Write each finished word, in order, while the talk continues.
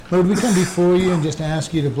Lord, we come before you and just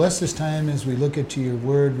ask you to bless this time as we look into your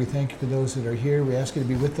word. We thank you for those that are here. We ask you to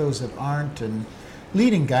be with those that aren't and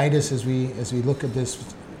lead and guide us as we look at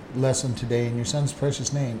this lesson today. In your son's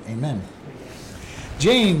precious name, amen.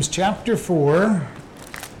 James chapter 4,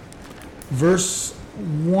 verse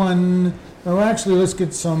 1. Well, actually, let's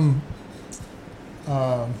get some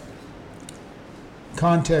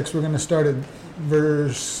context. We're going to start at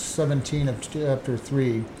verse 17 of chapter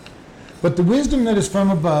 3. But the wisdom that is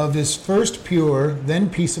from above is first pure,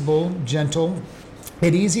 then peaceable, gentle,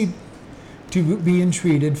 and easy to be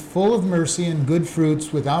entreated, full of mercy and good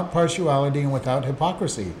fruits, without partiality and without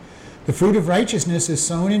hypocrisy. The fruit of righteousness is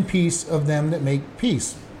sown in peace of them that make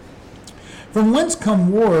peace. From whence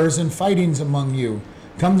come wars and fightings among you?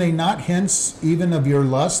 Come they not hence even of your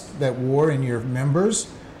lust that war in your members?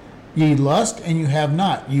 Ye lust, and you have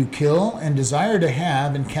not. You kill, and desire to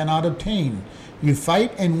have, and cannot obtain. You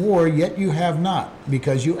fight and war, yet you have not,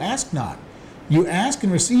 because you ask not. You ask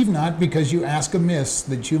and receive not, because you ask amiss,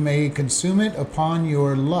 that you may consume it upon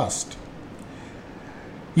your lust.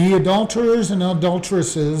 Ye adulterers and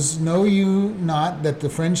adulteresses, know you not that the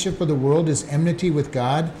friendship of the world is enmity with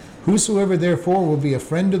God? Whosoever therefore will be a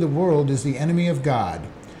friend of the world is the enemy of God.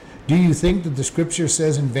 Do you think that the Scripture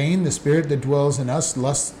says in vain, the Spirit that dwells in us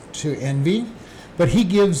lusts to envy? But he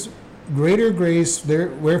gives greater grace,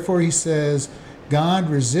 wherefore he says, God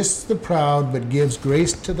resists the proud, but gives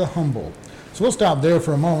grace to the humble. So we'll stop there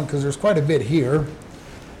for a moment because there's quite a bit here.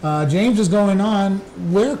 James is going on,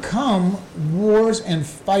 where come wars and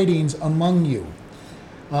fightings among you?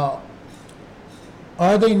 Are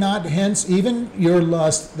they not hence even your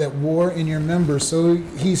lust that war in your members? So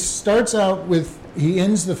he starts out with, he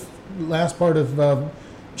ends the last part of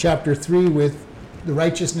chapter 3 with the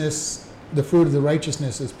righteousness, the fruit of the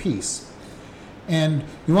righteousness is peace. And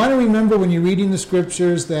you want to remember when you're reading the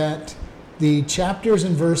scriptures that the chapters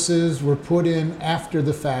and verses were put in after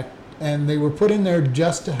the fact, and they were put in there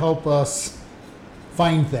just to help us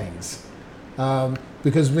find things.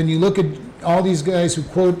 Because when you look at all these guys who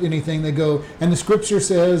quote anything, they go, and the scripture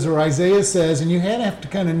says, or Isaiah says, and you have to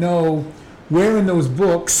kind of know where in those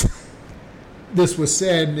books this was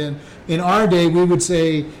said. And in our day, we would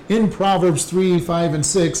say, in Proverbs 3, 5, and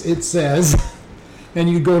 6, it says, and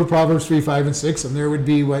you'd go to Proverbs 3, 5, and 6, and there would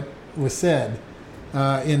be what was said.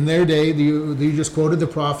 In their day, you just quoted the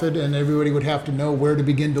prophet, and everybody would have to know where to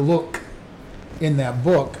begin to look in that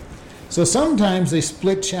book. So sometimes they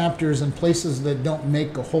split chapters in places that don't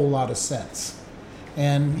make a whole lot of sense.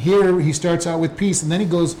 And here he starts out with peace, and then he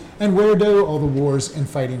goes, and where do all the wars and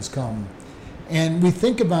fightings come? And we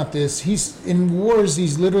think about this. In wars,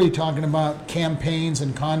 he's literally talking about campaigns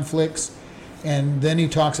and conflicts, and then he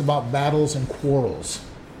talks about battles and quarrels.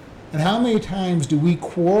 And how many times do we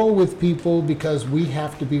quarrel with people because we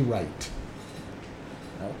have to be right?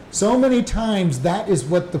 So many times that is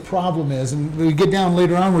what the problem is. And we get down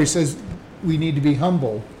later on where he says we need to be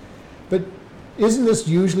humble. But isn't this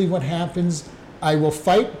usually what happens? I will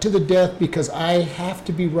fight to the death because I have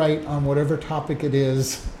to be right on whatever topic it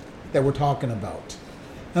is that we're talking about.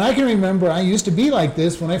 And I can remember I used to be like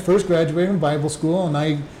this when I first graduated from Bible school, and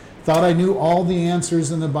I thought I knew all the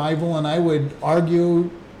answers in the Bible, and I would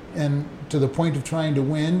argue and to the point of trying to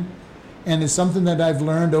win. And it's something that I've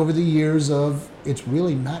learned over the years of, it's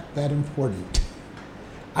really not that important.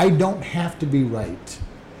 I don't have to be right.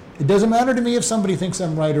 It doesn't matter to me if somebody thinks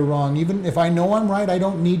I'm right or wrong. Even if I know I'm right, I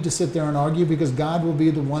don't need to sit there and argue, because God will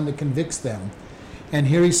be the one that convicts them. And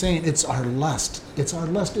here he's saying it's our lust. It's our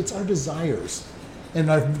lust. It's our desires.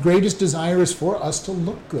 And our greatest desire is for us to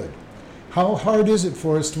look good. How hard is it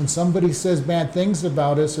for us when somebody says bad things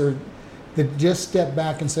about us, or that just step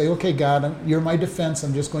back and say, okay, God, you're my defense.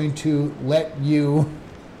 I'm just going to let you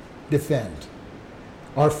defend.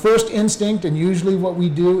 Our first instinct, and usually what we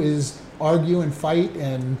do, is argue and fight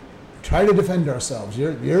and try to defend ourselves.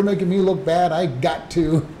 You're making me look bad. I got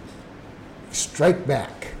to strike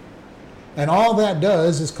back. And all that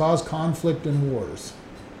does is cause conflict and wars.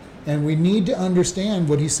 And we need to understand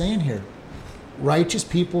what he's saying here. Righteous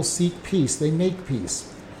people seek peace. They make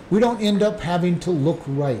peace. We don't end up having to look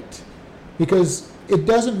right, because it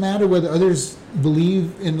doesn't matter whether others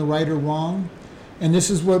believe in the right or wrong. And this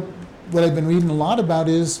is what I've been reading a lot about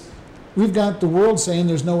is we've got the world saying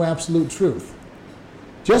there's no absolute truth.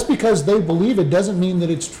 Just because they believe it doesn't mean that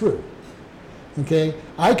it's true. Okay?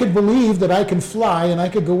 I could believe that I can fly and I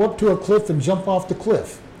could go up to a cliff and jump off the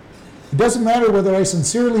cliff. It doesn't matter whether I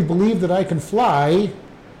sincerely believe that I can fly,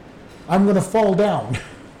 I'm going to fall down.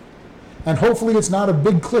 And hopefully it's not a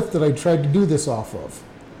big cliff that I tried to do this off of.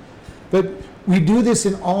 But we do this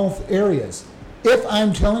in all areas. If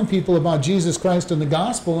I'm telling people about Jesus Christ and the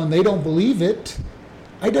gospel and they don't believe it,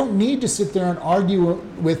 I don't need to sit there and argue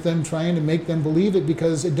with them trying to make them believe it,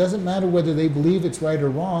 because it doesn't matter whether they believe it's right or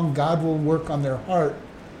wrong. God will work on their heart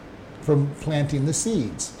from planting the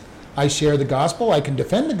seeds. I share the gospel. I can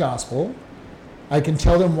defend the gospel. I can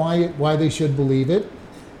tell them why they should believe it.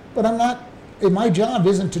 But my job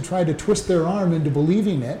isn't to try to twist their arm into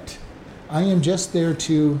believing it. I am just there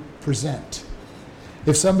to present.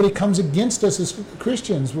 If somebody comes against us as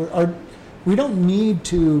Christians, we don't need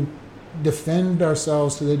to defend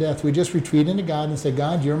ourselves to the death. We just retreat into God and say,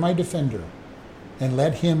 God, you're my defender, and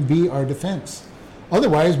let him be our defense.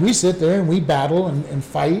 Otherwise, we sit there and we battle and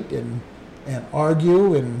fight and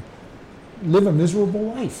argue and live a miserable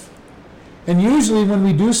life. And usually when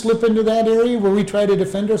we do slip into that area where we try to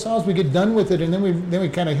defend ourselves, we get done with it, and then we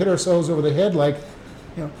kind of hit ourselves over the head like,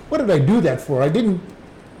 what did I do that for?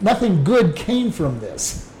 Nothing good came from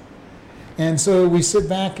this. And so we sit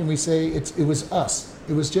back and we say, it was us.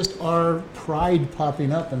 It was just our pride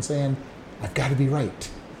popping up and saying, I've got to be right.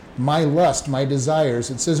 My lust, my desires.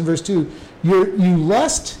 It says in verse 2, you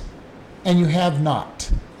lust and you have not.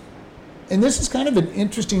 And this is kind of an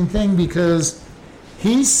interesting thing, because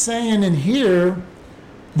he's saying in here,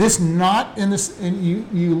 this not in this, and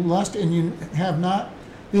you lust and you have not.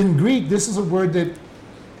 In Greek, this is a word that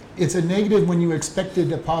it's a negative when you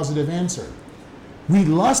expected a positive answer. We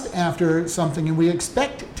lust after something and we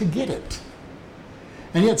expect to get it.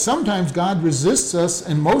 And yet sometimes God resists us,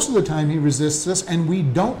 and most of the time he resists us, and we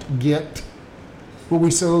don't get what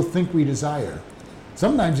we so think we desire.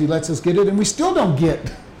 Sometimes he lets us get it and we still don't get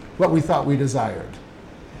what we thought we desired.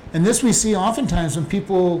 And this we see oftentimes when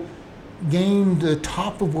people gain the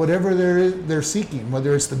top of whatever they're seeking,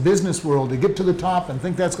 whether it's the business world, they get to the top and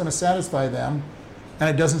think that's going to satisfy them, and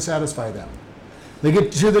it doesn't satisfy them. They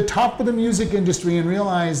get to the top of the music industry and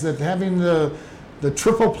realize that having the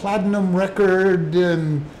triple platinum record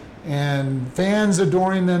and fans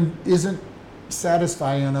adoring them isn't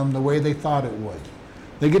satisfying them the way they thought it would.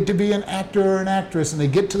 They get to be an actor or an actress, and they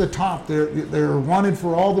get to the top. They're wanted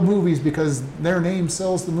for all the movies because their name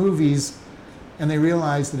sells the movies, and they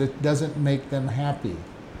realize that it doesn't make them happy.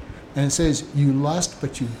 And it says, you lust,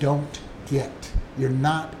 but you don't get. You're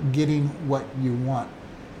not getting what you want,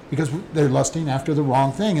 because they're lusting after the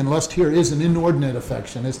wrong thing. And lust here is an inordinate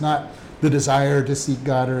affection. It's not the desire to seek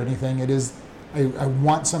God or anything. It is, I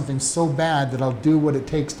want something so bad that I'll do what it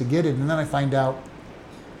takes to get it, and then I find out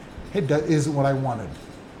it isn't what I wanted.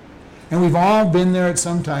 And we've all been there at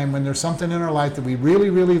some time when there's something in our life that we really,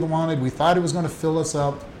 really wanted. We thought it was going to fill us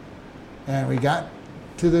up, and we got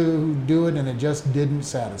to do it, and it just didn't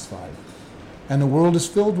satisfy. And the world is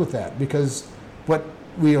filled with that, because what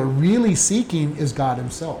we are really seeking is God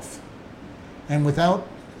himself. And without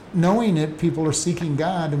knowing it, people are seeking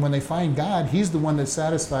God, and when they find God, he's the one that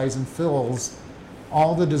satisfies and fills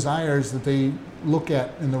all the desires that they look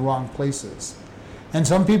at in the wrong places. And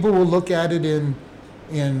some people will look at it in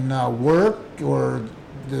work or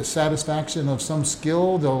the satisfaction of some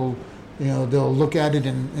skill. They'll look at it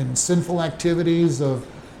in sinful activities of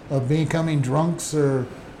becoming drunks or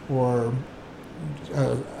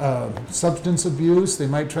substance abuse. They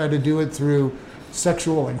might try to do it through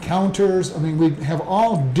sexual encounters. I mean, we have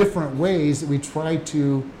all different ways that we try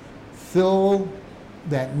to fill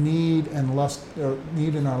that need and lust or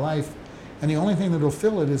need in our life, and the only thing that will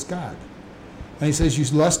fill it is God. And he says, you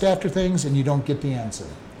lust after things and you don't get the answer.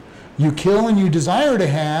 You kill and you desire to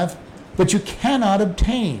have, but you cannot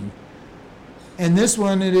obtain. And this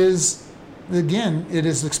one, in this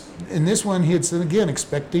one, it's again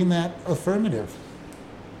expecting that affirmative.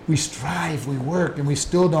 We strive, we work, and we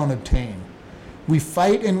still don't obtain. We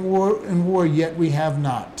fight in war, yet we have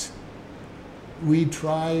not. We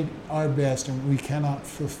tried our best, and we cannot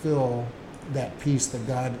fulfill that peace that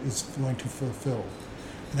God is going to fulfill.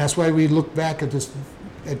 And that's why we look back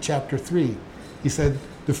at chapter 3. He said,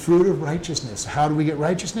 the fruit of righteousness. How do we get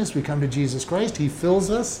righteousness? We come to Jesus Christ. He fills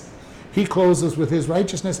us. He clothes us with his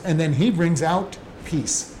righteousness, and then he brings out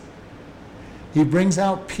peace. He brings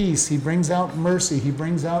out peace. He brings out mercy. He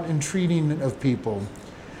brings out entreating of people.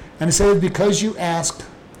 And it says, because you ask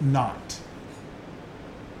not.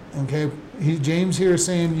 Okay? James here is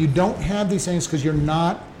saying you don't have these things because you're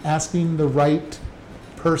not asking the right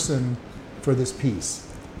person for this peace.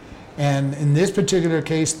 And in this particular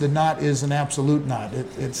case, the not is an absolute not.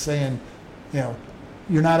 It's saying,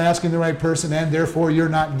 you're not asking the right person, and therefore you're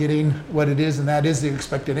not getting what it is, and that is the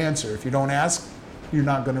expected answer. If you don't ask, you're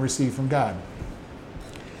not going to receive from God.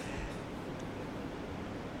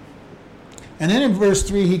 And then in verse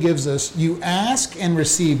 3, he gives us, you ask and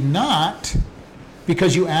receive not,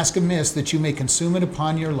 because you ask amiss, that you may consume it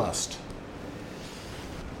upon your lust.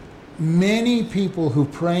 many people who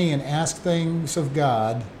pray and ask things of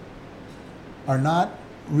God are not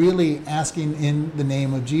really asking in the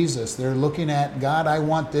name of Jesus. They're looking at, God, I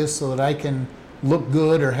want this so that I can look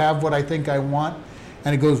good or have what I think I want.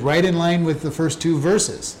 And it goes right in line with the first two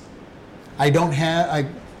verses. I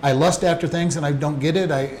lust after things and I don't get it.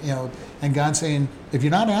 And God's saying, if you're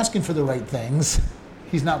not asking for the right things,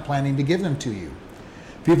 he's not planning to give them to you.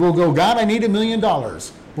 People will go, God, I need $1 million.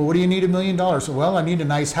 Well, what do you need $1 million? So, well, I need a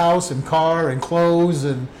nice house and car and clothes.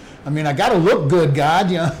 And I got to look good,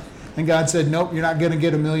 God. And God said, nope, you're not going to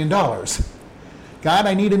get $1 million. God,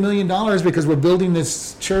 I need $1 million because we're building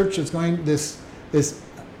this church. It's going this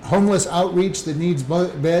homeless outreach that needs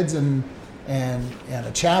beds and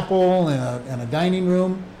a chapel and a dining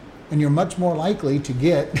room. And you're much more likely to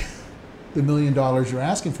get the $1 million you're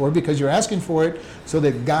asking for because you're asking for it so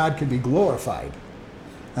that God can be glorified.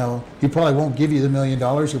 Now, he probably won't give you the $1 million.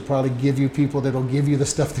 He'll probably give you people that'll give you the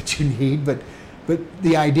stuff that you need. But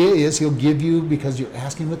the idea is he'll give you, because you're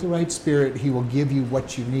asking with the right spirit, he will give you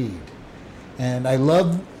what you need. And I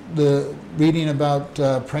love the reading about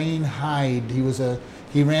praying Hyde.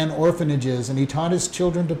 He ran orphanages and he taught his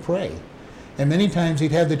children to pray. And many times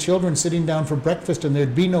he'd have the children sitting down for breakfast and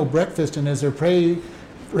there'd be no breakfast. And as they're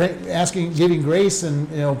asking, giving grace and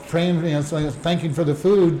praying, thanking for the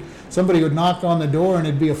food, somebody would knock on the door and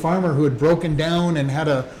it'd be a farmer who had broken down and had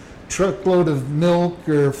a truckload of milk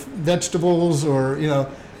or vegetables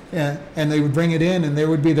and they would bring it in and there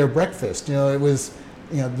would be their breakfast. It was,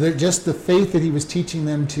 just the faith that he was teaching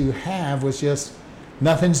them to have was just,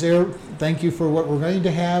 nothing's there, thank you for what we're going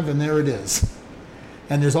to have, and there it is.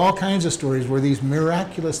 And there's all kinds of stories where these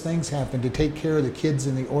miraculous things happen to take care of the kids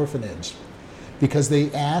in the orphanage because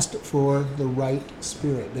they asked for the right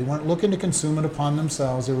spirit. They weren't looking to consume it upon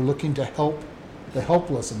themselves. They were looking to help the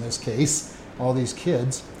helpless, in this case, all these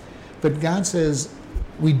kids. But God says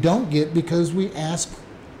we don't get because we ask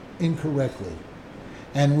incorrectly.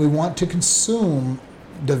 And we want to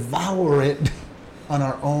devour it on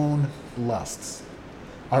our own lusts,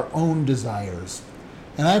 our own desires.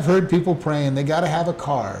 And I've heard people praying they got to have a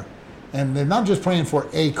car. And they're not just praying for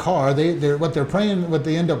a car. What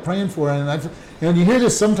they end up praying for. And you hear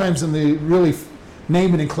this sometimes in the really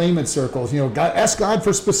name it and claim it circles. God, ask God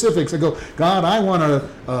for specifics. I go, God, I want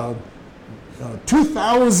a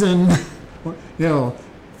 2000,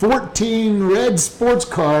 14 red sports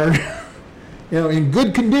car, in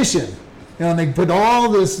good condition. And they put all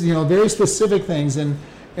this, very specific things, and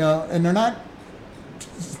they're not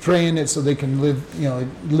praying it so they can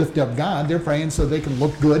lift up God. They're praying so they can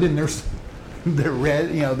look good in their red,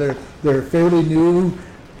 their fairly new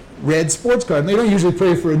red sports car. And they don't usually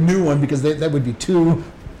pray for a new one because that would be too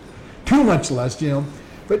much lust,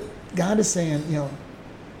 But God is saying,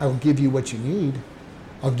 I will give you what you need.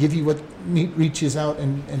 I'll give you what reaches out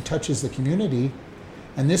and touches the community.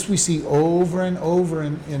 And this we see over and over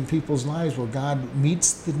in people's lives where God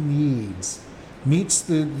meets the needs, meets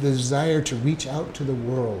the desire to reach out to the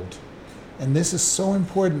world. And this is so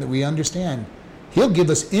important that we understand. He'll give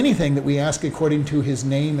us anything that we ask according to his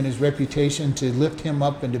name and his reputation to lift him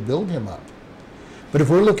up and to build him up. But if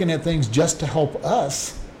we're looking at things just to help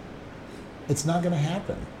us, it's not going to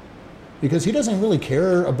happen. Because he doesn't really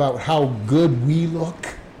care about how good we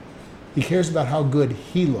look. He cares about how good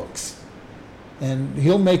he looks. And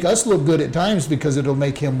he'll make us look good at times because it'll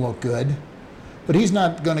make him look good. But he's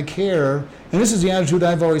not going to care. And this is the attitude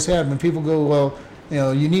I've always had when people go, well,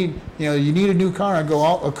 you need a new car. I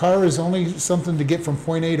go, a car is only something to get from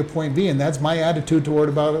point A to point B, and that's my attitude toward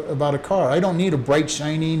about a car. I don't need a bright,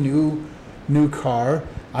 shiny, new car.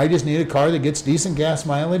 I just need a car that gets decent gas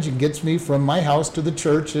mileage and gets me from my house to the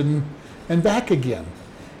church and back again.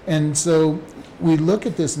 And so we look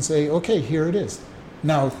at this and say, okay, here it is.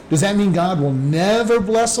 Now, does that mean God will never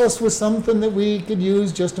bless us with something that we could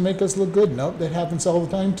use just to make us look good? Nope, that happens all the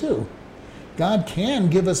time too. God can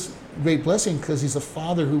give us great blessing because he's a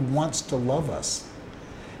father who wants to love us.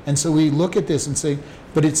 And so we look at this and say,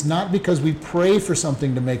 but it's not because we pray for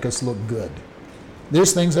something to make us look good.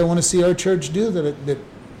 There's things I want to see our church do that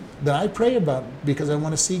I pray about because I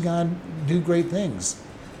want to see God do great things.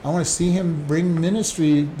 I want to see him bring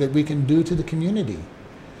ministry that we can do to the community.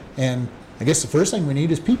 And I guess the first thing we need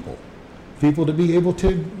is people to be able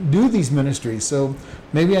to do these ministries. So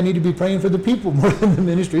maybe I need to be praying for the people more than the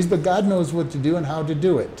ministries, but God knows what to do and how to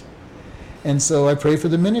do it. And so I pray for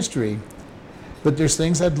the ministry. But there's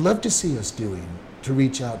things I'd love to see us doing to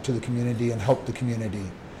reach out to the community and help the community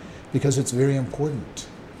because it's very important.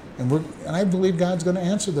 And I believe God's going to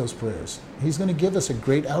answer those prayers. He's going to give us a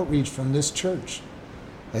great outreach from this church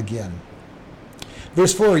again.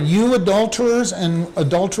 Verse 4, you adulterers and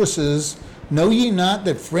adulteresses, Know ye not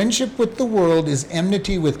that friendship with the world is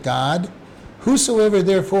enmity with God? Whosoever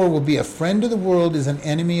therefore will be a friend of the world is an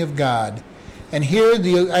enemy of God. And here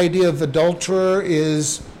the idea of adulterer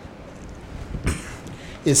is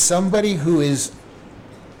somebody who is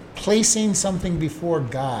placing something before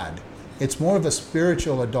God. It's more of a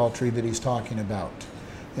spiritual adultery that he's talking about.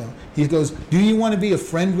 He goes, do you want to be a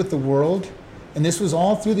friend with the world? And this was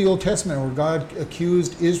all through the Old Testament where God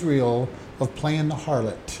accused Israel of playing the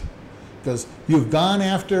harlot. Because you've gone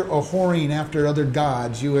after a whoring after other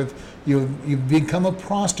gods. You've become a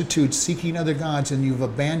prostitute seeking other gods, and you've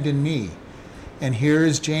abandoned me. And here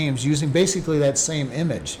is James using basically that same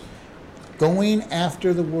image. Going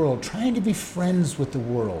after the world, trying to be friends with the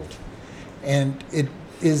world. And it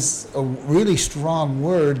is a really strong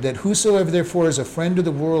word that whosoever therefore is a friend of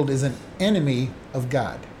the world is an enemy of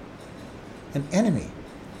God. An enemy.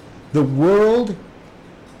 The world,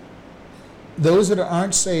 those that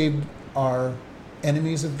aren't saved, are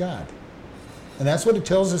enemies of God. And that's what it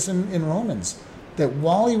tells us in Romans, that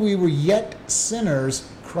while we were yet sinners,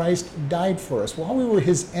 Christ died for us. While we were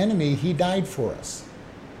his enemy, he died for us.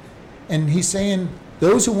 And he's saying,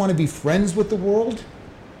 those who want to be friends with the world,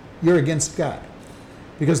 you're against God.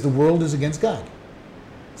 Because the world is against God.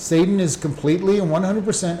 Satan is completely and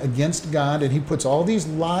 100% against God, and he puts all these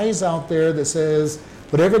lies out there that says,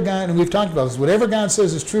 whatever God, and we've talked about this, whatever God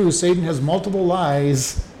says is true, Satan has multiple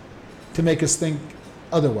lies to make us think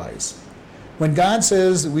otherwise. When God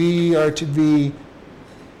says we are to be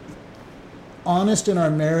honest in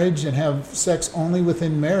our marriage and have sex only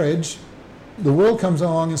within marriage, the world comes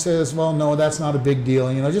along and says, well, no, that's not a big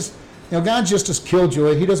deal. God's just as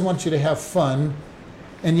killjoy. He doesn't want you to have fun.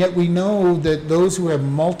 And yet we know that those who have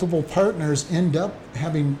multiple partners end up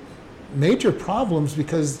having major problems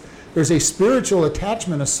because there's a spiritual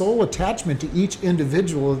attachment, a soul attachment to each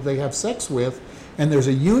individual that they have sex with, and there's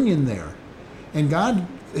a union there. And God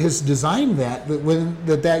has designed that when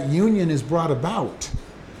that union is brought about.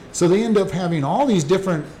 So they end up having all these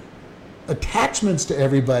different attachments to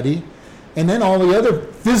everybody, and then all the other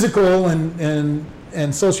physical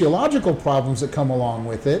and sociological problems that come along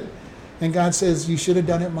with it. And God says, you should have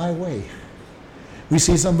done it my way. We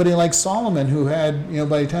see somebody like Solomon who had,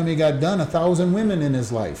 by the time he got done, 1,000 women in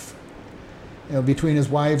his life, between his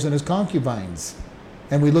wives and his concubines.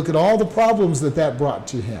 And we look at all the problems that brought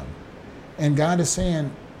to him. And God is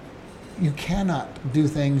saying, you cannot do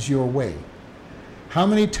things your way. How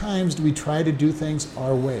many times do we try to do things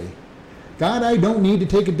our way? God, I don't need to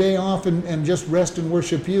take a day off and just rest and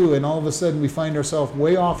worship you. And all of a sudden we find ourselves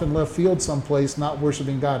way off in left field someplace, not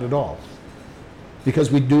worshiping God at all.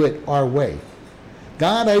 Because we do it our way.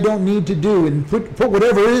 God, I don't need to do, and put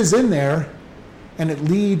whatever is in there, and it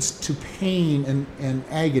leads to pain and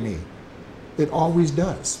agony. It always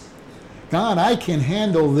does. God, I can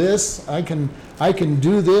handle this. I can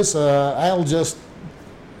do this. I'll just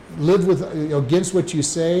live with against what you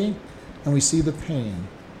say, and we see the pain.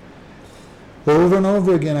 Over and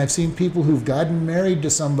over again, I've seen people who've gotten married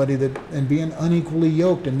to somebody and being unequally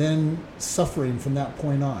yoked, and then suffering from that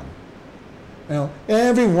point on.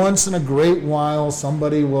 Every once in a great while,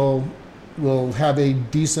 somebody will have a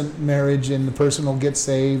decent marriage, and the person will get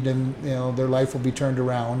saved, and their life will be turned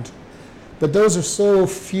around. But those are so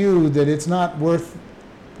few that it's not worth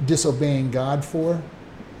disobeying God for.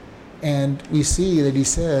 And we see that he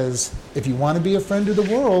says, if you want to be a friend of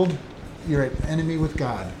the world, you're an enemy with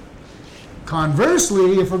God.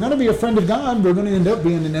 Conversely, if we're going to be a friend of God, we're going to end up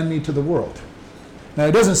being an enemy to the world. Now,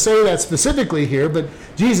 it doesn't say that specifically here, but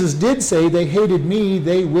Jesus did say, they hated me,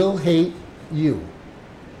 they will hate you.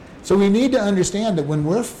 So we need to understand that when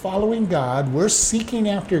we're following God, we're seeking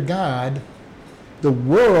after God, the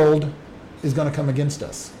world is going to come against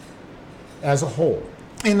us as a whole.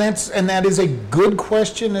 And that is a good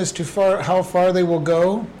question as to how far they will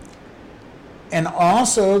go. And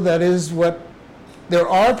also that is what there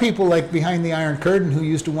are people like behind the Iron Curtain who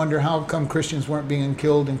used to wonder how come Christians weren't being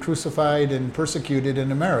killed and crucified and persecuted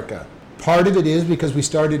in America. Part of it is because we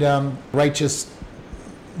started on righteous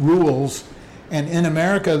rules, and in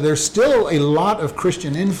America there's still a lot of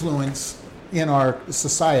Christian influence in our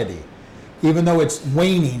society, even though it's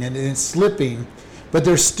waning and it's slipping, but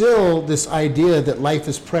there's still this idea that life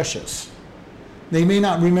is precious. They may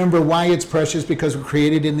not remember why it's precious because we're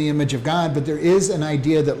created in the image of God, but there is an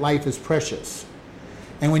idea that life is precious.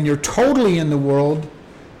 And when you're totally in the world,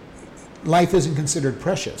 life isn't considered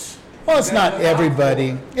precious. Well, it's not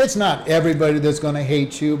everybody. It's not everybody that's going to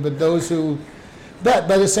hate you, but those who... But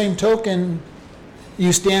by the same token,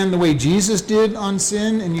 you stand the way Jesus did on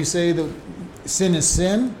sin, and you say that sin is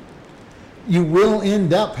sin, you will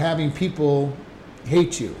end up having people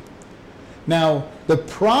hate you. Now, The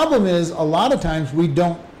problem is a lot of times we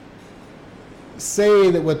don't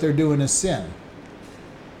say that what they're doing is sin.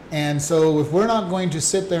 And so if we're not going to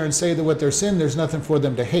sit there and say that what they're sin, there's nothing for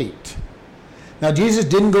them to hate. Now, Jesus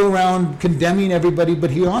didn't go around condemning everybody,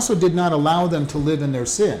 but he also did not allow them to live in their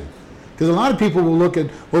sin. Because a lot of people will look at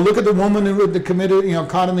the woman who committed,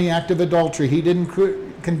 caught in the act of adultery. He didn't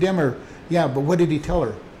condemn her. Yeah, but what did he tell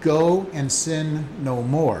her? Go and sin no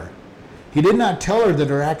more. He did not tell her that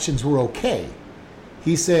her actions were okay.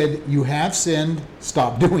 He said, you have sinned,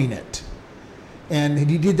 stop doing it. And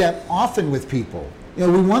he did that often with people. We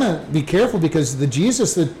want to be careful because the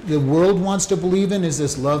Jesus that the world wants to believe in is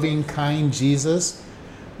this loving, kind Jesus.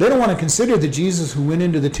 They don't want to consider the Jesus who went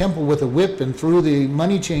into the temple with a whip and threw the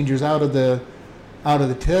money changers out of the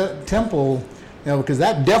temple, because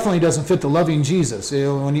that definitely doesn't fit the loving Jesus.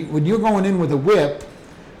 When you're going in with a whip,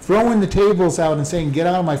 throwing the tables out and saying, "Get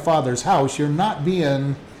out of my Father's house," you're not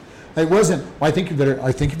being. It wasn't. Well, I think you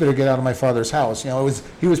better get out of my Father's house.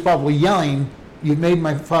 He was probably yelling, "You've made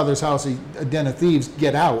my Father's house a den of thieves.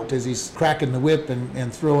 Get out!" As he's cracking the whip and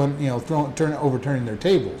overturning their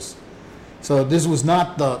tables. So this was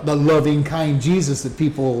not the loving, kind Jesus that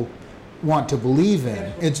people want to believe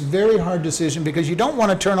in. It's a very hard decision because you don't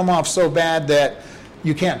want to turn them off so bad that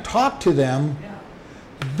you can't talk to them,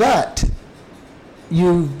 but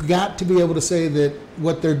you've got to be able to say that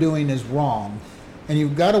what they're doing is wrong. And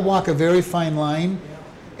you've got to walk a very fine line.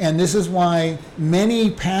 And this is why many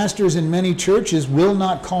pastors in many churches will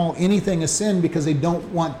not call anything a sin because they don't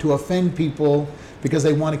want to offend people because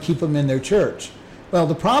they want to keep them in their church. Well,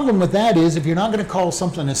 the problem with that is if you're not going to call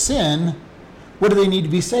something a sin, what do they need to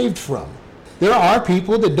be saved from? There are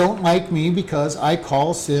people that don't like me because I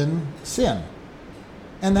call sin, sin.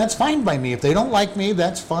 And that's fine by me. If they don't like me,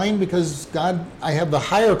 that's fine because God, I have the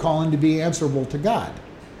higher calling to be answerable to God.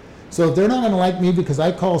 So if they're not going to like me because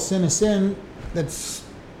I call sin a sin, that's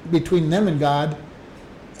between them and God.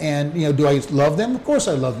 And, do I love them? Of course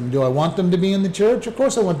I love them. Do I want them to be in the church? Of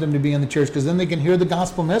course I want them to be in the church because then they can hear the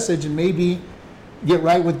gospel message and maybe get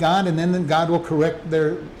right with God, and then God will correct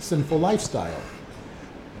their sinful lifestyle.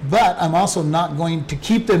 But I'm also not going to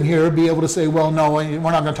keep them here, be able to say, well, no, we're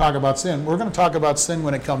not going to talk about sin. We're going to talk about sin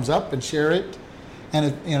when it comes up and share it.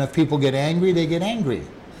 And if people get angry, they get angry.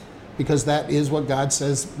 Because that is what God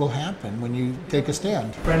says will happen when you take a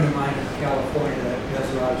stand. A friend of mine in California that does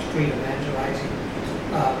a lot of street evangelizing,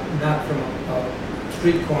 not from a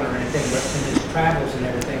street corner or anything, but in his travels and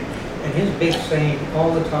everything. And his big saying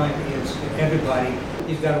all the time is to everybody,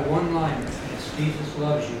 he's got a one-liner, and it's Jesus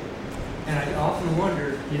loves you. And I often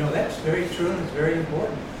wonder, that's very true and it's very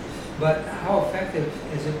important. But how effective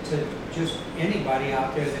is it to just anybody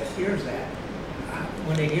out there that hears that?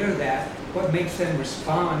 When they hear that, what makes them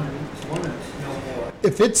respond and want to know more?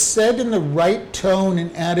 If it's said in the right tone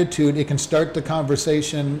and attitude, it can start the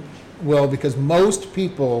conversation well because most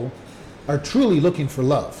people are truly looking for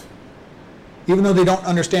love, even though they don't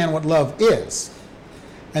understand what love is.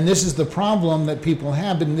 And this is the problem that people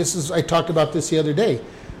have, and I talked about this the other day.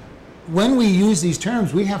 When we use these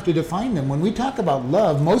terms, we have to define them. When we talk about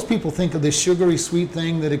love, most people think of this sugary sweet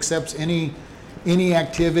thing that accepts any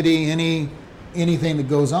activity, anything that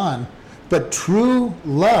goes on. But true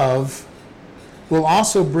love will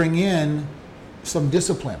also bring in some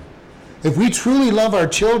discipline. If we truly love our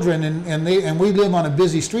children and we live on a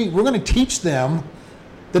busy street, we're going to teach them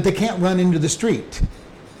that they can't run into the street.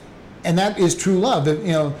 And that is true love.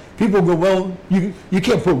 People go, well, you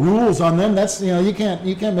can't put rules on them. That's you can't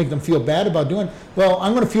make them feel bad about doing it. Well,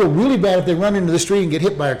 I'm going to feel really bad if they run into the street and get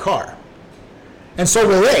hit by a car. And so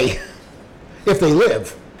will they, if they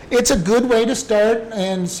live. It's a good way to start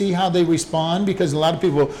and see how they respond because a lot of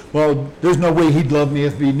people, well, there's no way he'd love me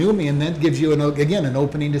if he knew me, and that gives you an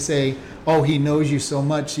opening to say, oh, he knows you so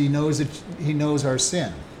much. He knows our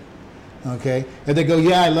sin. Okay, and they go,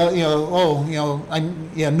 yeah, I love,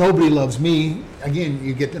 nobody loves me. Again,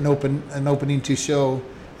 you get an opening to show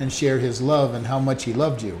and share his love and how much he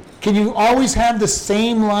loved you. Can you always have the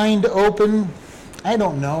same line to open? I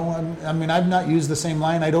don't know. I've not used the same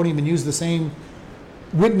line. I don't even use the same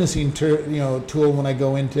witnessing tool when I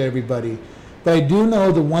go into everybody. But I do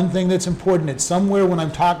know the one thing that's important. It's somewhere when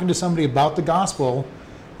I'm talking to somebody about the gospel,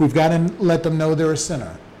 we've got to let them know they're a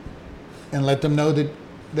sinner and let them know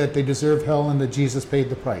that they deserve hell and that Jesus paid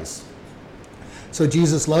the price. So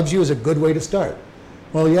Jesus loves you is a good way to start.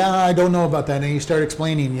 Well, yeah, I don't know about that. And you start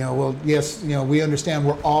explaining, well, yes, we understand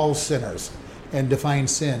we're all sinners and define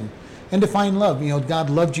sin and define love. God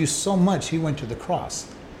loved you so much, he went to the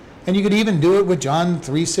cross. And you could even do it with John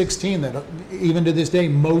 3:16 that even to this day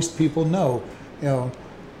most people know,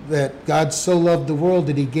 that God so loved the world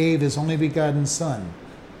that he gave his only begotten son.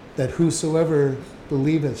 that whosoever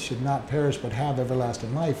believeth should not perish but have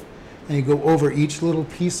everlasting life. And you go over each little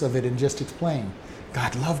piece of it and just explain,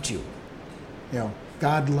 God loved you.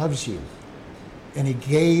 God loves you. And he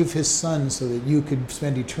gave his son so that you could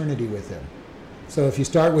spend eternity with him. So if you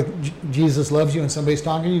start with Jesus loves you and somebody's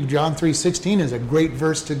talking to you, John 3:16 is a great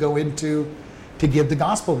verse to go into to give the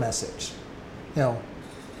gospel message.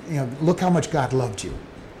 Look how much God loved you.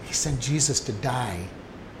 He sent Jesus to die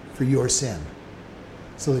for your sin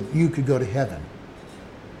so that you could go to heaven.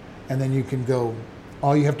 And then you can go,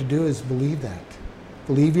 all you have to do is believe that.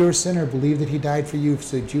 Believe you're a sinner, believe that he died for you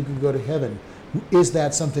so that you can go to heaven. Is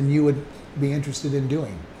that something you would be interested in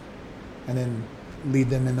doing? And then lead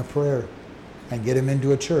them in the prayer and get them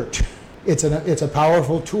into a church. It's a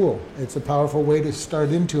powerful tool. It's a powerful way to start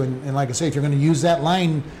into. And like I say, if you're going to use that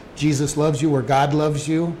line, Jesus loves you or God loves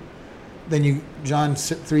you, then John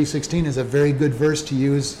 3:16 is a very good verse to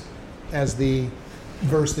use as the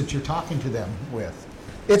verse that you're talking to them with.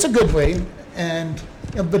 It's a good way.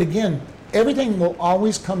 But again, everything will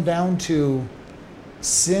always come down to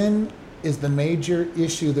sin is the major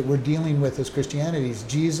issue that we're dealing with as Christianity.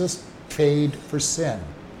 Jesus paid for sin.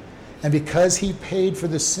 And because he paid for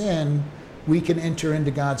the sin, we can enter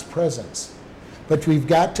into God's presence. But we've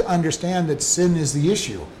got to understand that sin is the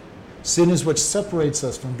issue. Sin is what separates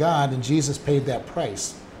us from God, and Jesus paid that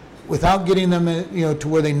price. Without getting them to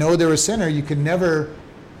where they know they're a sinner, you can never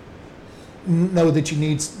know that you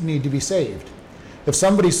need to be saved. If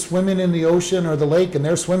somebody's swimming in the ocean or the lake and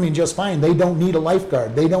they're swimming just fine, they don't need a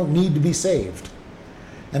lifeguard. They don't need to be saved.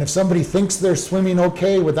 And if somebody thinks they're swimming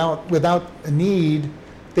okay without a need,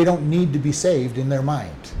 they don't need to be saved in their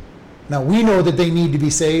mind. Now we know that they need to be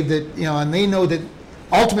saved, and they know that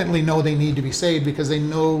ultimately know they need to be saved because they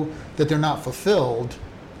know that they're not fulfilled.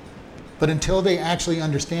 But until they actually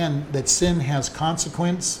understand that sin has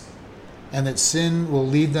consequence and that sin will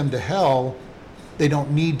lead them to hell, they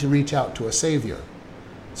don't need to reach out to a Savior.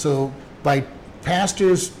 So by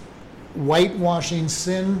pastors whitewashing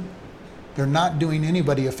sin, they're not doing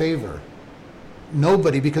anybody a favor.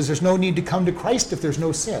 Nobody, because there's no need to come to Christ if there's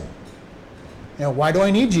no sin. Why do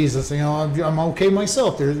I need Jesus? I'm okay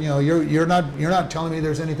myself. You're not telling me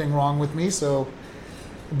there's anything wrong with me. So,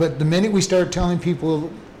 but the minute we start telling people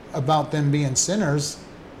about them being sinners,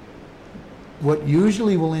 what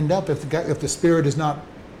usually will end up if the Spirit is not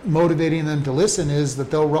motivating them to listen is that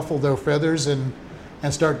they'll ruffle their feathers and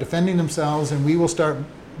start defending themselves, and we will start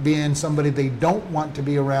being somebody they don't want to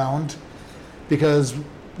be around because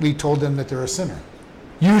we told them that they're a sinner.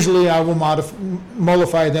 Usually I will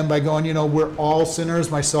mollify them by going, we're all sinners,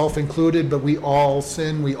 myself included, but we all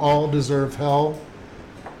sin, we all deserve hell.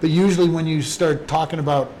 But usually when you start talking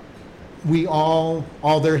about we all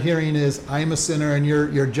they're hearing is, I'm a sinner and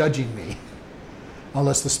you're judging me,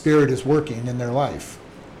 unless the Spirit is working in their life.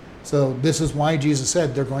 So this is why Jesus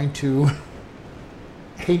said they're going to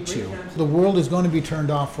hate you. The world is going to be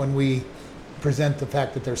turned off when we present the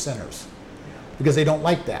fact that they're sinners, because they don't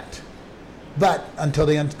like that. But until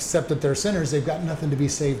they accept that they're sinners, they've got nothing to be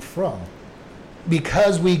saved from.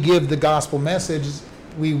 Because we give the gospel message,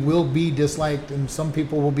 we will be disliked and some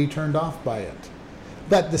people will be turned off by it.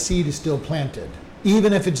 But the seed is still planted.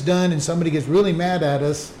 Even if it's done and somebody gets really mad at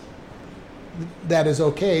us, that is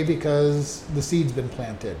okay because the seed's been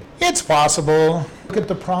planted. It's possible. Look at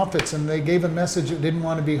the prophets, and they gave a message that didn't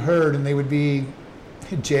want to be heard, and they would be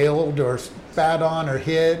jailed or spat on or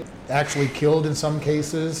hit, actually killed in some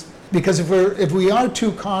cases. Because if we are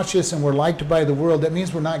too cautious and we're liked by the world, that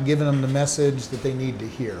means we're not giving them the message that they need to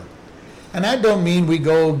hear. And that don't mean we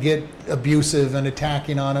go get abusive and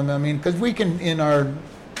attacking on them. Because we can, in our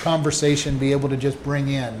conversation, be able to just bring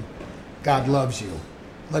in, God loves you.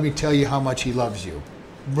 Let me tell you how much he loves you.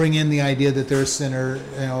 Bring in the idea that they're a sinner,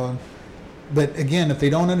 But again, if they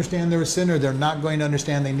don't understand they're a sinner, they're not going to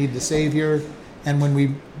understand they need the Savior. And when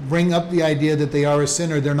we bring up the idea that they are a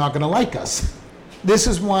sinner, they're not going to like us. This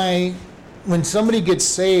is why when somebody gets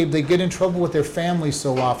saved, they get in trouble with their family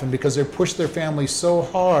so often, because they push their family so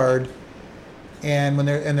hard, and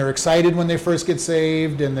they're excited when they first get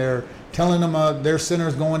saved, and they're telling them they're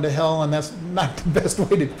sinners going to hell, and that's not the best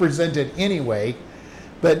way to present it anyway.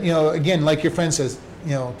 But again, like your friend says,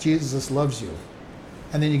 Jesus loves you,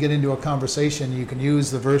 and then you get into a conversation. You can use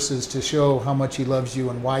the verses to show how much he loves you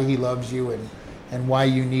and why he loves you and why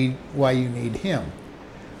you need him.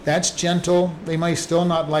 That's gentle. They might still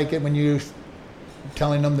not like it when you're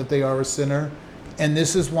telling them that they are a sinner. And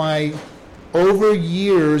this is why over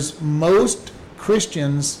years, most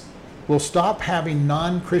Christians will stop having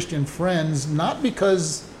non-Christian friends, not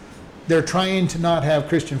because they're trying to not have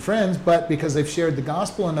Christian friends, but because they've shared the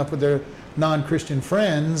gospel enough with their non-Christian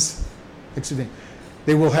friends,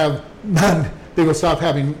 They will have they will stop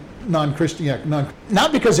having non-Christian,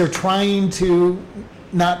 not because they're trying to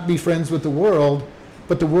not be friends with the world,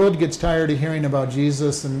 but the world gets tired of hearing about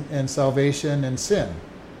Jesus and salvation and sin.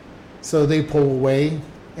 So they pull away,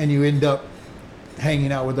 and you end up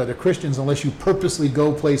hanging out with other Christians unless you purposely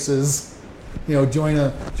go places, join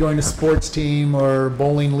a sports team or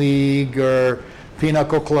bowling league or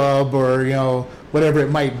pinochle club or whatever it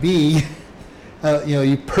might be.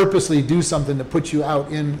 You purposely do something that puts you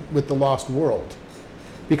out in with the lost world,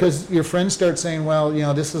 because your friends start saying, well,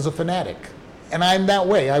 this is a fanatic. And I'm that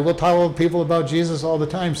way. I will tell people about Jesus all the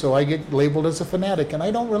time, so I get labeled as a fanatic, and I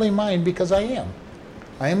don't really mind, because I am.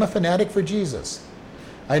 I am a fanatic for Jesus.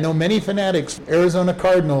 I know many fanatics, Arizona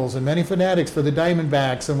Cardinals, and many fanatics for the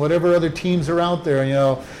Diamondbacks and whatever other teams are out there,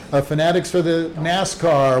 fanatics for the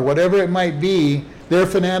NASCAR, whatever it might be. They're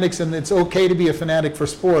fanatics, and it's okay to be a fanatic for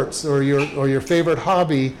sports or your favorite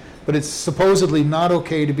hobby, but it's supposedly not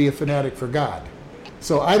okay to be a fanatic for God.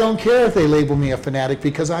 So I don't care if they label me a fanatic,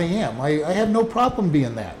 because I am. I have no problem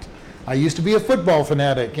being that. I used to be a football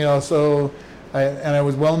fanatic, and I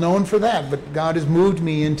was well known for that, but God has moved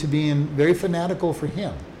me into being very fanatical for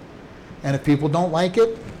Him. And if people don't like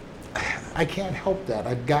it, I can't help that.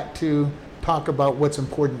 I've got to talk about what's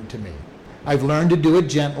important to me. I've learned to do it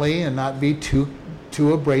gently and not be too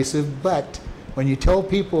abrasive, but when you tell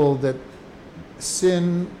people that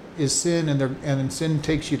sin is sin and sin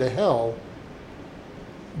takes you to hell,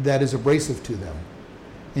 that is abrasive to them.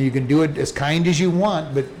 And you can do it as kind as you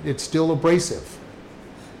want, but it's still abrasive.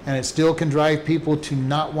 And it still can drive people to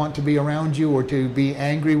not want to be around you, or to be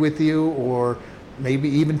angry with you, or maybe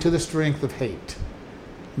even to the strength of hate.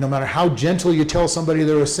 No matter how gentle you tell somebody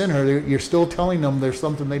they're a sinner, you're still telling them there's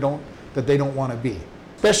something that they don't want to be.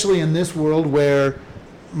 Especially in this world where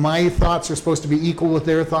my thoughts are supposed to be equal with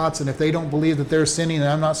their thoughts, and if they don't believe that they're sinning, then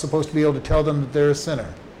I'm not supposed to be able to tell them that they're a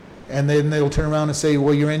sinner. And then they'll turn around and say,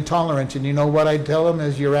 well, you're intolerant. And you know what I tell them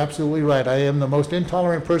is, you're absolutely right. I am the most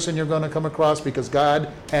intolerant person you're going to come across, because God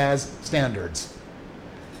has standards.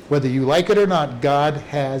 Whether you like it or not, God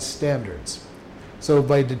has standards. So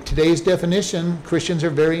by today's definition, Christians are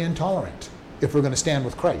very intolerant if we're going to stand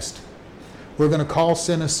with Christ. We're going to call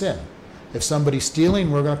sin a sin. If somebody's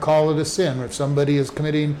stealing, we're going to call it a sin. If somebody is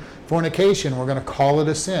committing fornication, we're going to call it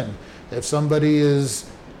a sin. If somebody is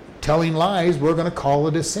telling lies, we're going to call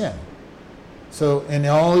it a sin. So, and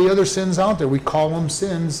all the other sins out there, we call them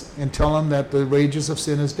sins and tell them that the wages of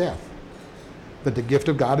sin is death. But the gift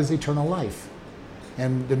of God is eternal life.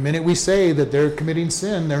 And the minute we say that they're committing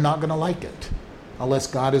sin, they're not going to like it, unless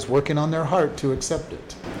God is working on their heart to accept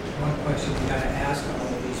it. One question we got to ask all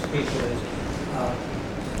of these people is,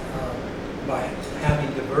 by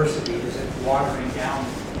having diversity, is it watering down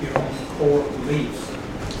your own core beliefs?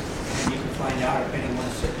 And you can find out if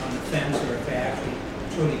anyone's sitting on the fence, or if they actually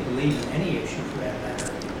truly believe in any issue for that matter.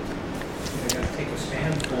 They're going to take a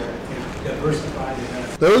stand for it. They're diversified.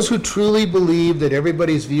 Those who truly believe that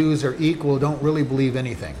everybody's views are equal don't really believe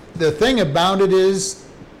anything. The thing about it is,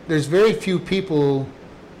 there's very few people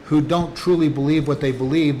who don't truly believe what they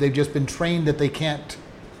believe. They've just been trained that they can't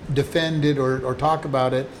defend it or talk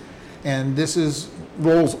about it. And this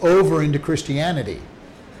rolls over into Christianity.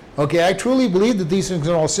 Okay, I truly believe that these things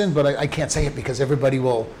are all sins, but I can't say it because everybody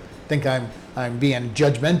will think I'm being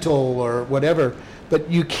judgmental or whatever. But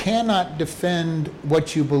you cannot defend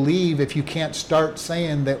what you believe if you can't start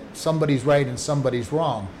saying that somebody's right and somebody's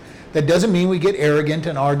wrong. That doesn't mean we get arrogant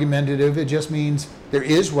and argumentative. It just means there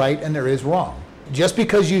is right and there is wrong. Just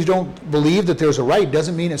because you don't believe that there's a right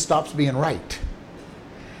doesn't mean it stops being right.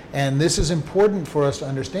 And this is important for us to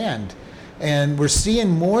understand. And we're seeing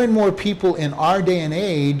more and more people in our day and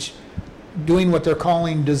age doing what they're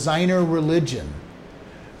calling designer religion.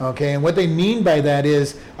 Okay, and what they mean by that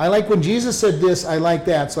is, I like when Jesus said this, I like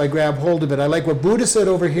that, so I grab hold of it. I like what Buddha said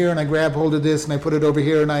over here, and I grab hold of this, and I put it over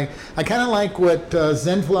here. And I kind of like what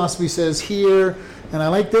Zen philosophy says here, and I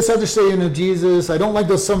like this other saying of Jesus. I don't like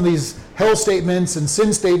some of these hell statements and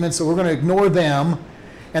sin statements, so we're going to ignore them.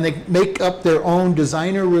 And they make up their own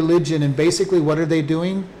designer religion, and basically what are they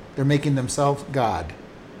doing? They're making themselves God.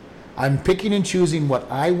 I'm picking and choosing what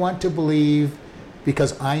I want to believe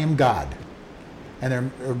because I am God. And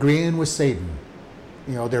they're agreeing with Satan.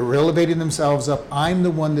 They're elevating themselves up. I'm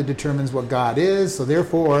the one that determines what God is, so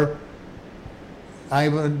therefore I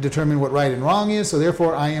determine what right and wrong is, so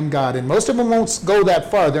therefore I am God. And most of them won't go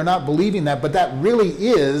that far. They're not believing that, but that really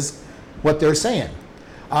is what they're saying.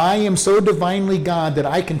 I am so divinely God that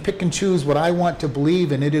I can pick and choose what I want to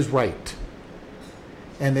believe, and it is right.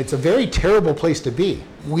 And it's a very terrible place to be.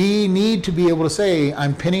 We need to be able to say,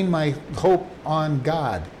 I'm pinning my hope on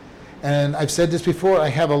God. And I've said this before, I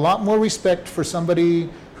have a lot more respect for somebody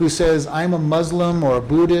who says, I'm a Muslim or a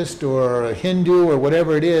Buddhist or a Hindu or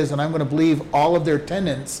whatever it is, and I'm going to believe all of their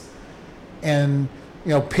tenets, and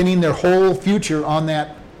pinning their whole future on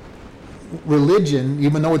that religion,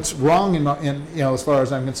 even though it's wrong in as far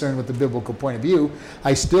as I'm concerned with the biblical point of view.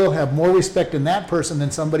 I still have more respect in that person than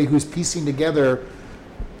somebody who's piecing together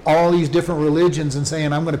all these different religions and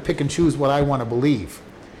saying, I'm going to pick and choose what I want to believe.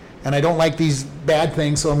 And I don't like these bad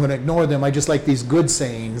things, so I'm going to ignore them. I just like these good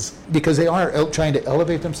sayings, because they are trying to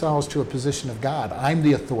elevate themselves to a position of God. I'm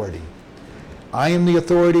the authority. I am the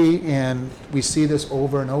authority, and we see this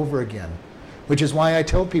over and over again, which is why I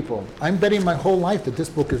tell people, I'm betting my whole life that this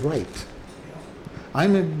book is right.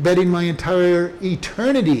 I'm betting my entire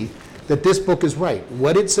eternity that this book is right.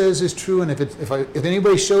 What it says is true, and if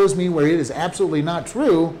anybody shows me where it is absolutely not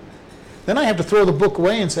true, then I have to throw the book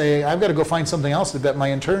away and say, I've got to go find something else to bet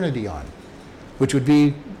my eternity on, which would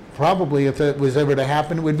be probably, if it was ever to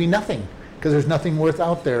happen, it would be nothing, because there's nothing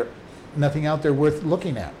out there worth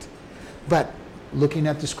looking at. But looking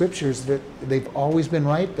at the scriptures, they've always been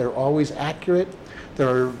right. They're always accurate. There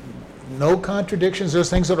are no contradictions. There's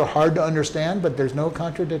things that are hard to understand, but there's no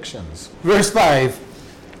contradictions. Verse 5.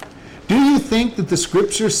 Do you think that the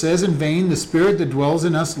scripture says in vain, the spirit that dwells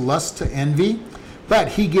in us lusts to envy? But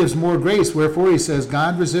he gives more grace. Wherefore he says,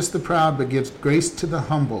 God resists the proud, but gives grace to the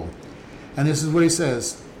humble. And this is what he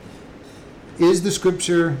says. Is the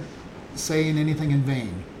scripture saying anything in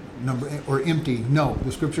vain or empty? No,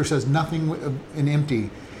 the scripture says nothing in empty.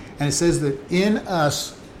 And it says that in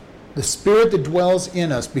us, the spirit that dwells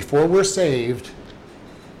in us before we're saved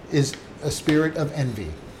is a spirit of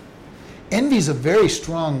envy. Envy is a very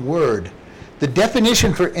strong word. The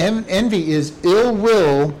definition for envy is ill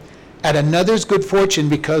will at another's good fortune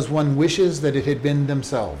because one wishes that it had been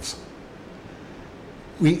themselves.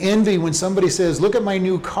 We envy when somebody says, look at my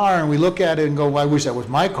new car, and we look at it and go, well, I wish that was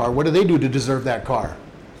my car. What do they do to deserve that car?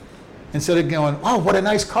 Instead of going, oh, what a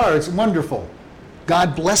nice car, it's wonderful.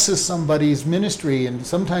 God blesses somebody's ministry, and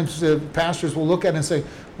sometimes pastors will look at it and say,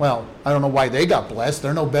 well, I don't know why they got blessed.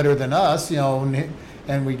 They're no better than us,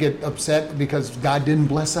 and we get upset because God didn't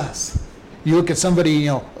bless us. You look at somebody,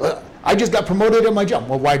 I just got promoted at my job.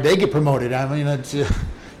 Well, why'd they get promoted? I mean, it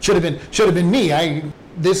should have been me.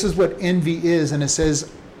 This is what envy is, and it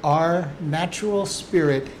says our natural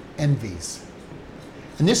spirit envies.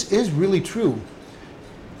 And this is really true.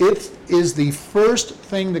 It is the first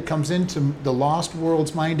thing that comes into the lost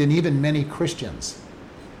world's mind, and even many Christians,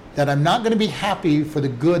 that I'm not going to be happy for the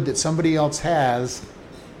good that somebody else has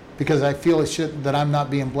because I feel that I'm not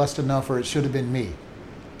being blessed enough, or it should have been me.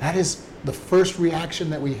 That is the first reaction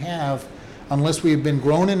that we have, unless we have been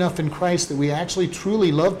grown enough in Christ that we actually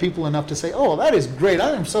truly love people enough to say, oh, that is great.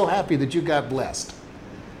 I am so happy that you got blessed.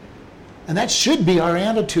 And that should be our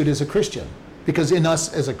attitude as a Christian, because in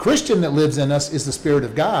us, as a Christian that lives in us, is the Spirit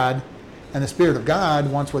of God, and the Spirit of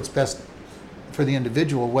God wants what's best for the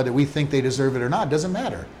individual. Whether we think they deserve it or not doesn't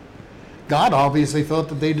matter. God obviously felt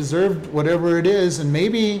that they deserved whatever it is, and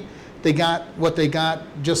maybe they got what they got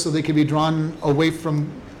just so they could be drawn away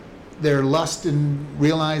from their lust and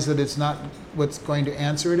realize that it's not what's going to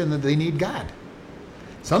answer it, and that they need God.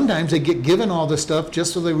 Sometimes they get given all this stuff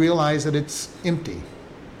just so they realize that it's empty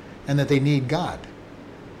and that they need God.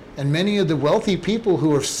 And many of the wealthy people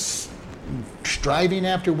who are striving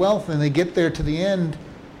after wealth, and they get there to the end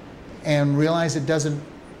and realize it doesn't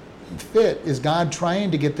fit, is God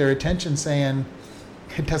trying to get their attention, saying,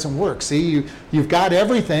 it doesn't work. See, you've got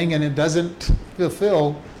everything and it doesn't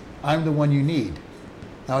fulfill. I'm the one you need.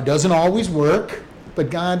 Now, it doesn't always work, but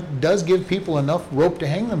God does give people enough rope to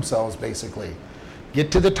hang themselves, basically.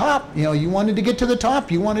 Get to the top. You wanted to get to the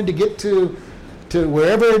top. You wanted to get to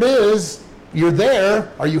wherever it is. You're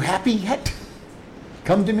there. Are you happy yet?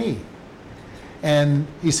 Come to me. And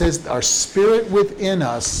he says, our spirit within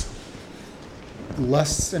us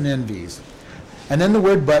lusts and envies. And then the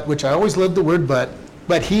word but, which I always love the word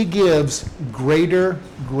but he gives greater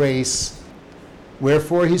grace.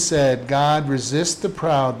 Wherefore he said, God resists the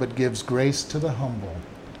proud, but gives grace to the humble.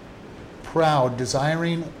 Proud,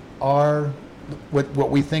 desiring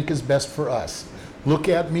what we think is best for us. Look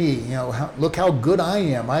at me, look how good I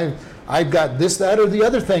am. I've got this, that, or the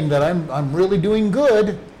other thing that I'm really doing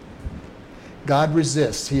good. God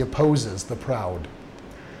resists, he opposes the proud.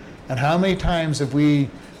 And how many times have we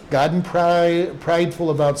gotten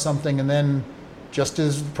prideful about something, and then, just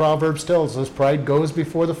as Proverbs tells us, pride goes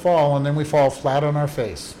before the fall, and then we fall flat on our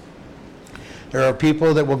face. There are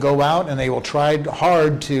people that will go out and they will try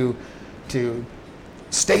hard to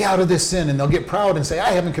stay out of this sin, and they'll get proud and say,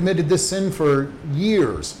 I haven't committed this sin for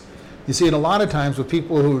years. You see it a lot of times with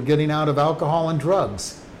people who are getting out of alcohol and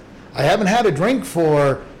drugs. I haven't had a drink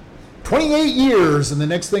for 28 years, and the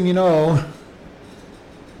next thing you know,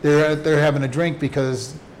 they're having a drink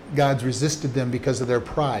because God's resisted them because of their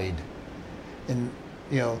pride. And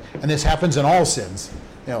and this happens in all sins.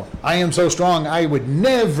 I am so strong, I would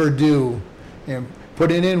never do,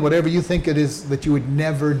 put it in whatever you think it is that you would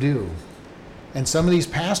never do. And some of these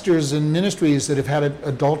pastors and ministries that have had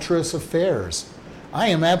adulterous affairs, I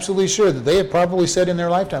am absolutely sure that they have probably said in their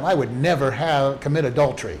lifetime, I would never commit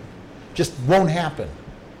adultery. Just won't happen.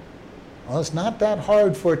 Well, it's not that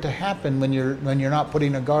hard for it to happen when you're not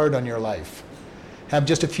putting a guard on your life. Have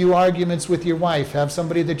just a few arguments with your wife. Have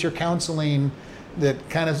somebody that you're counseling that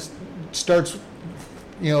kind of starts,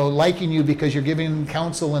 liking you because you're giving them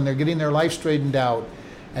counsel and they're getting their life straightened out,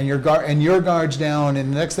 and your guard's down,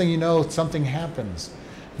 and the next thing you know, something happens.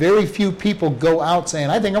 Very few people go out saying,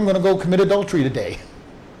 I think I'm going to go commit adultery today.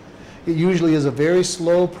 It usually is a very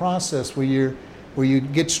slow process where you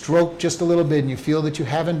get stroked just a little bit and you feel that you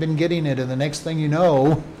haven't been getting it, and the next thing you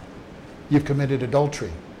know, you've committed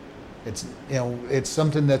adultery. It's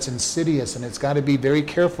something that's insidious, and it's got to be very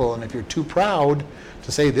careful. And if you're too proud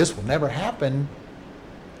to say this will never happen,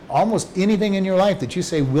 almost anything in your life that you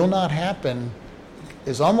say will not happen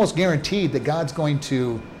is almost guaranteed that God's going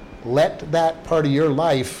to let that part of your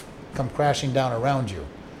life come crashing down around you.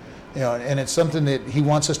 And it's something that He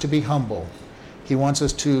wants us to be humble. He wants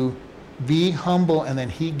us to be humble, and then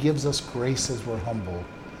He gives us grace as we're humble.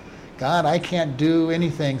 God, I can't do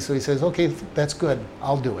anything, so He says, okay, that's good,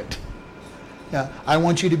 I'll do it. I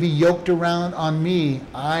want you to be yoked around on me.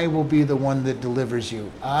 I will be the one that delivers you.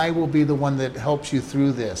 I will be the one that helps you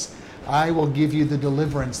through this. I will give you the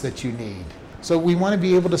deliverance that you need. So we want to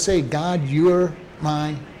be able to say, God, you're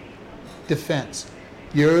my defense.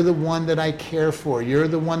 You're the one that I care for. You're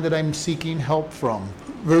the one that I'm seeking help from.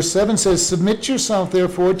 Verse 7 says, submit yourself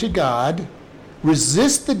therefore to God,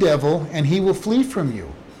 resist the devil, and he will flee from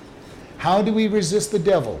you. How do we resist the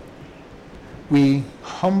devil? We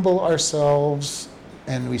humble ourselves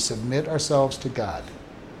and we submit ourselves to God.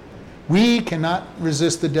 We cannot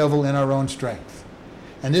resist the devil in our own strength.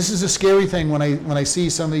 And this is a scary thing when I see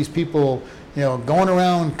some of these people, going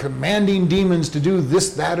around commanding demons to do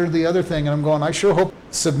this, that, or the other thing. And I'm going, I sure hope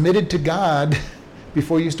submitted to God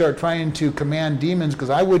before you start trying to command demons, because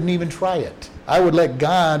I wouldn't even try it. I would let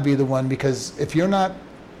God be the one, because if you're not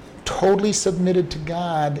totally submitted to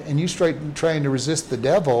God and you start trying to resist the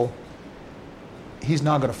devil, he's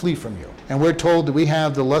not going to flee from you. And we're told that we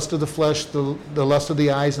have the lust of the flesh, the lust of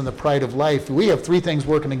the eyes, and the pride of life. We have three things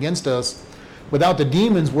working against us without the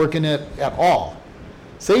demons working it at all.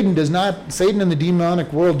 Satan and the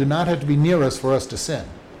demonic world do not have to be near us for us to sin.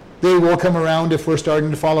 They will come around if we're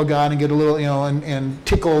starting to follow God and get a little, and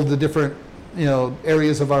tickle the different,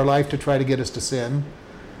 areas of our life to try to get us to sin.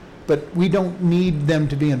 But we don't need them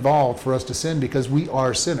to be involved for us to sin, because we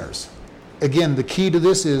are sinners. Again, the key to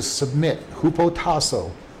this is submit,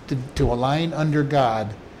 hupotasso, to align under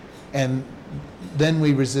God, and then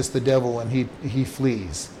we resist the devil and he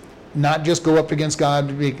flees. Not just go up against God,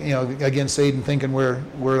 against Satan, thinking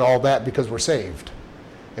we're all that because we're saved.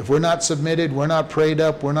 If we're not submitted, we're not prayed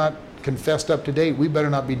up, we're not confessed up to date, we better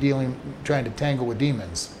not be trying to tangle with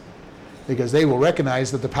demons, because they will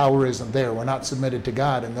recognize that the power isn't there. We're not submitted to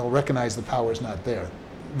God, and they'll recognize the power is not there.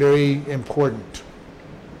 Very important.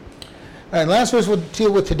 All right, last verse we'll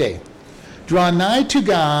deal with today. Draw nigh to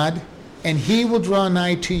God, and He will draw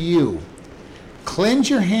nigh to you. Cleanse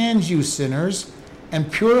your hands, you sinners, and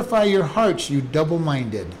purify your hearts, you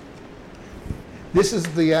double-minded. This is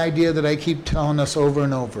the idea that I keep telling us over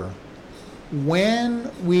and over. When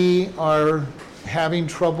we are having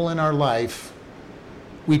trouble in our life,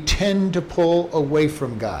 we tend to pull away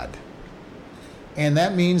from God. And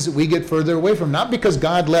that means that we get further away from Him. Not because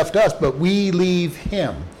God left us, but we leave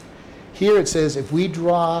Him. Here it says, if we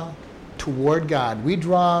draw toward God, we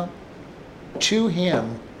draw to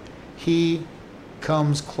Him, He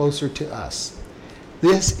comes closer to us.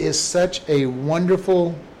 This is such a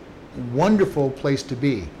wonderful, wonderful place to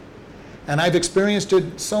be. And I've experienced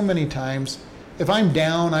it so many times. If I'm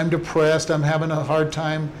down, I'm depressed, I'm having a hard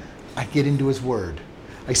time, I get into His Word.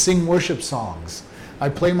 I sing worship songs. I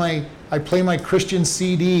play my Christian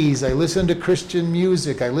CDs. I listen to Christian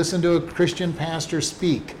music. I listen to a Christian pastor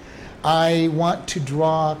speak. I want to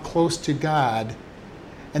draw close to God,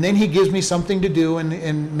 and then He gives me something to do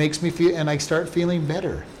and makes me feel, and I start feeling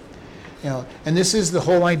better. And this is the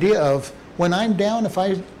whole idea of when I'm down, if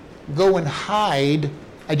I go and hide,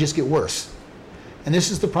 I just get worse. And this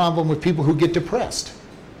is the problem with people who get depressed.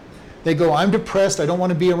 They go, I'm depressed, I don't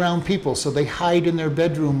want to be around people, so they hide in their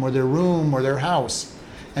bedroom or their room or their house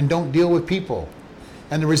and don't deal with people.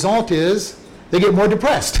 And the result is they get more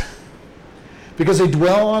depressed. because they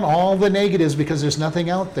dwell on all the negatives because there's nothing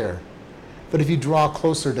out there. But if you draw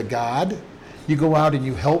closer to God, you go out and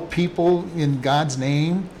you help people in God's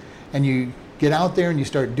name, and you get out there and you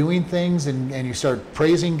start doing things, and you start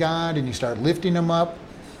praising God, and you start lifting Him up,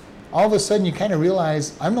 all of a sudden you kind of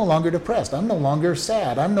realize, I'm no longer depressed. I'm no longer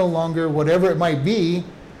sad. I'm no longer whatever it might be,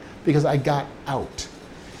 because I got out.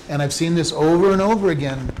 And I've seen this over and over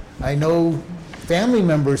again. I know family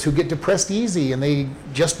members who get depressed easy and they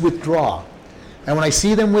just withdraw. And when I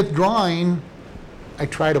see them withdrawing, I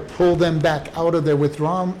try to pull them back out of their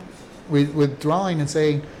withdrawing and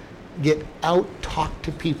say, get out, talk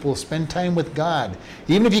to people, spend time with God.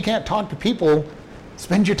 Even if you can't talk to people,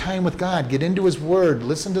 spend your time with God. Get into His Word.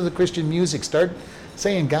 Listen to the Christian music. Start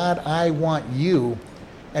saying, God, I want you,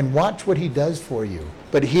 and watch what He does for you.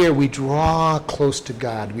 But here we draw close to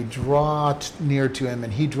God. We draw near to Him,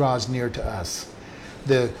 and He draws near to us.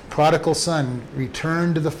 The prodigal son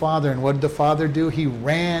returned to the father, and what did the father do? He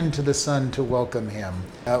ran to the son to welcome him.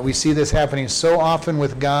 We see this happening so often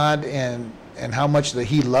with God, and how much that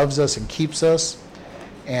He loves us and keeps us,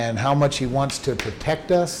 and how much He wants to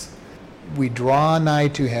protect us. We draw nigh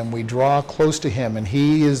to Him, we draw close to Him, and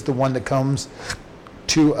He is the one that comes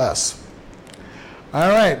to us. All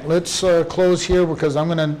right, let's close here, because I'm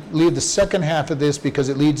going to leave the second half of this because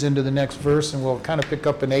it leads into the next verse, and we'll kind of pick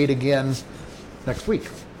up in 8 again next week.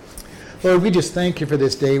 Lord, we just thank You for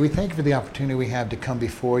this day. We thank You for the opportunity we have to come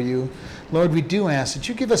before You. Lord, we do ask that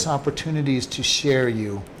You give us opportunities to share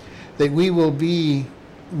You, that we will be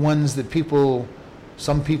ones that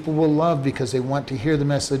some people will love because they want to hear the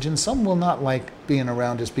message, and some will not like being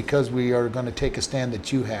around us because we are going to take a stand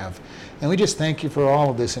that You have. And we just thank You for all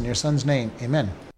of this in Your Son's name. Amen.